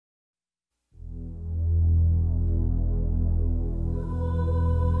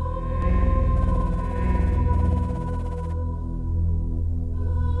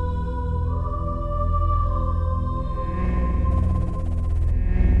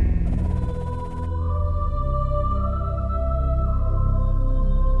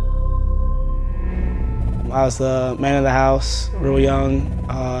I was the man of the house, real young,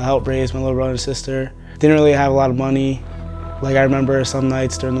 helped raise my little brother and sister. Didn't really have a lot of money. Like I remember some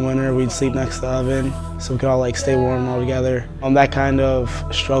nights during the winter we'd sleep next to the oven so we could all like stay warm all together. That kind of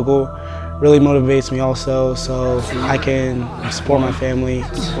struggle really motivates me also so I can support my family.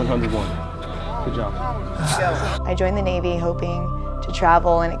 101. Good job. I joined the Navy hoping to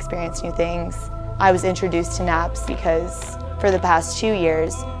travel and experience new things. I was introduced to NAPS because for the past 2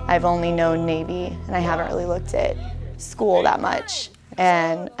 years I've only known Navy and I haven't really looked at school that much.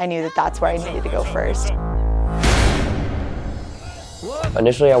 And I knew that that's where I needed to go first.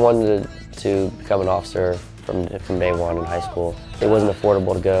 Initially I wanted to become an officer from day one in high school. It wasn't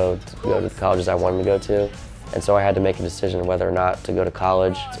affordable to go to the colleges I wanted to go to, and so I had to make a decision whether or not to go to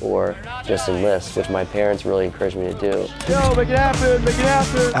college or just enlist, which my parents really encouraged me to do. Yo, make it happen, make it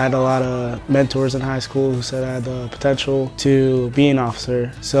happen! I had a lot of mentors in high school who said I had the potential to be an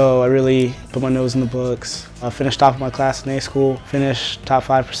officer, so I really put my nose in the books. I finished top of my class in A school, finished top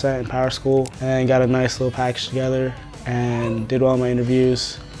 5% in power school, and got a nice little package together and did well in my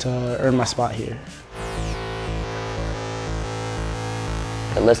interviews to earn my spot here.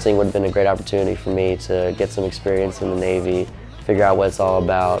 Enlisting would have been a great opportunity for me to get some experience in the Navy, figure out what it's all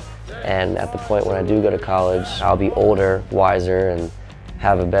about, and at the point when I do go to college, I'll be older, wiser, and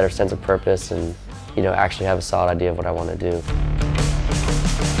have a better sense of purpose and actually have a solid idea of what I want to do.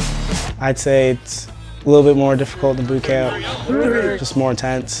 I'd say it's a little bit more difficult than boot camp, just more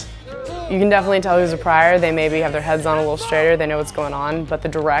intense. You can definitely tell who's a prior. They maybe have their heads on a little straighter, they know what's going on, but the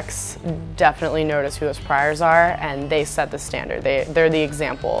directs definitely notice who those priors are and they set the standard. They're the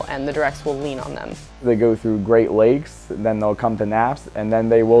example and the directs will lean on them. They go through Great Lakes, then they'll come to NAPS, and then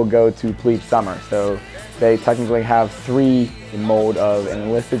they will go to Plebe summer. So they technically have 3 mold of an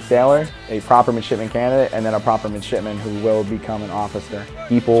enlisted sailor, a proper midshipman candidate, and then a proper midshipman who will become an officer.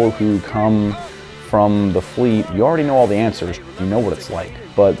 People who come from the fleet, you already know all the answers, you know what it's like.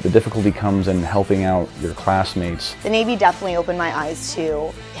 But the difficulty comes in helping out your classmates. The Navy definitely opened my eyes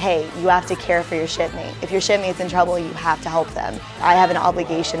to, hey, you have to care for your shipmate. If your shipmate's in trouble, you have to help them. I have an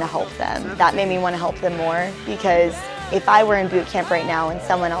obligation to help them. That made me want to help them more because if I were in boot camp right now and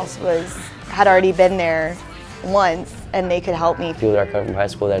someone else had already been there once and they could help me. People that are coming from high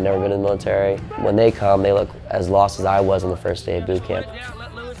school that have never been in the military, when they come, they look as lost as I was on the first day of boot camp.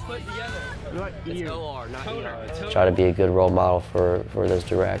 Try to be a good role model for those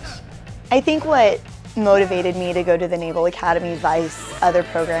directs. I think what motivated me to go to the Naval Academy, Vice, other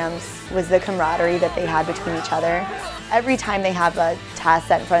programs, was the camaraderie that they had between each other. Every time they have a task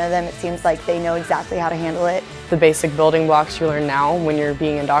set in front of them, it seems like they know exactly how to handle it. The basic building blocks you learn now when you're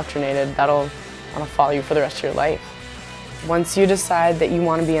being indoctrinated, that'll follow you for the rest of your life. Once you decide that you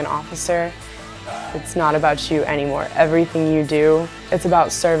want to be an officer, it's not about you anymore. Everything you do, it's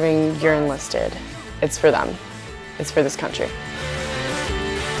about serving your enlisted. It's for them. It's for this country.